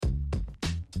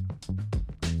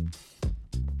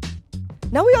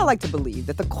Now, we all like to believe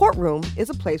that the courtroom is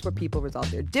a place where people resolve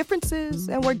their differences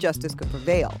and where justice could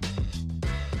prevail.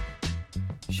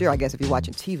 Sure, I guess if you're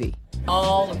watching TV.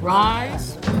 All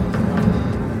rise.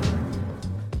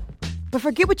 But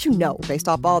forget what you know based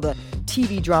off all the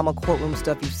TV drama courtroom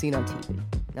stuff you've seen on TV.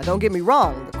 Now, don't get me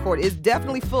wrong, the court is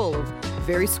definitely full of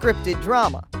very scripted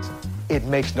drama. It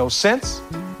makes no sense.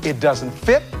 It doesn't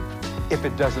fit. If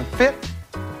it doesn't fit,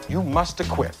 you must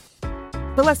acquit.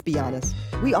 But let's be honest,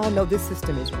 we all know this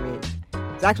system is rigged.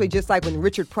 It's actually just like when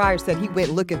Richard Pryor said he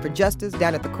went looking for justice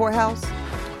down at the courthouse.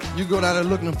 You go down there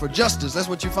looking for justice, that's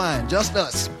what you find, just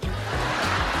us.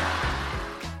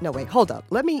 No, wait, hold up.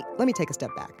 Let me take a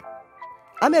step back.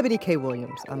 I'm Eboni K.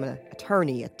 Williams. I'm an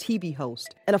attorney, a TV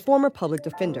host, and a former public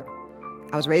defender.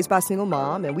 I was raised by a single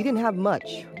mom, and we didn't have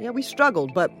much. Yeah, we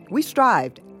struggled, but we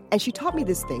strived. And she taught me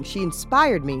this thing. She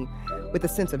inspired me with a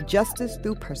sense of justice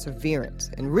through perseverance,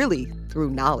 and really through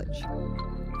knowledge.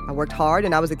 I worked hard,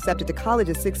 and I was accepted to college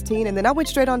at 16, and then I went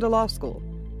straight on to law school.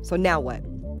 So now what?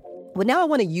 Well, now I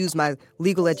want to use my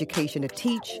legal education to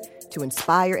teach, to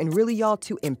inspire, and really, y'all,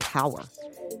 to empower.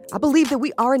 I believe that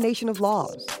we are a nation of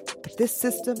laws, but this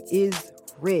system is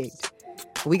rigged.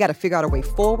 We got to figure out a way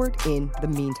forward in the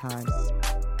meantime.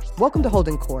 Welcome to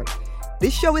Holding Court.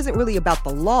 This show isn't really about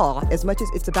the law as much as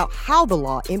it's about how the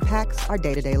law impacts our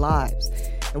day-to-day lives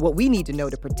and what we need to know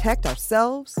to protect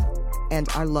ourselves and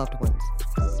our loved ones.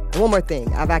 And one more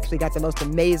thing, I've actually got the most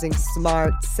amazing,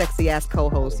 smart, sexy-ass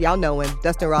co-host. Y'all know him.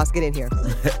 Dustin Ross, get in here.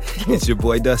 It's your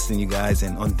boy Dustin, you guys.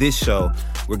 And on this show,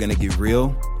 we're going to get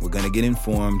real, we're going to get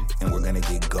informed, and we're going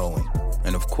to get going.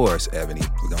 And of course, Eboni,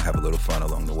 we're going to have a little fun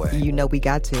along the way. You know we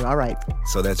got to. All right.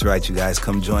 So that's right, you guys.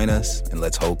 Come join us, and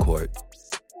let's hold court.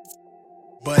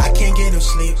 But I can't get no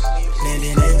sleep,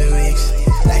 landing in the weeks.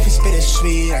 Life is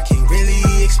bittersweet, I can't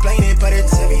really explain it, but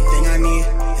it's everything I need.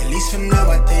 At least for now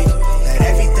I think that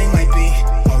everything might be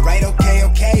alright, okay,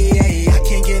 yeah. I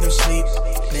can't get no sleep,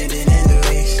 landing in the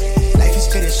weeks. Life is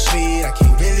bittersweet, I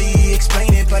can't really explain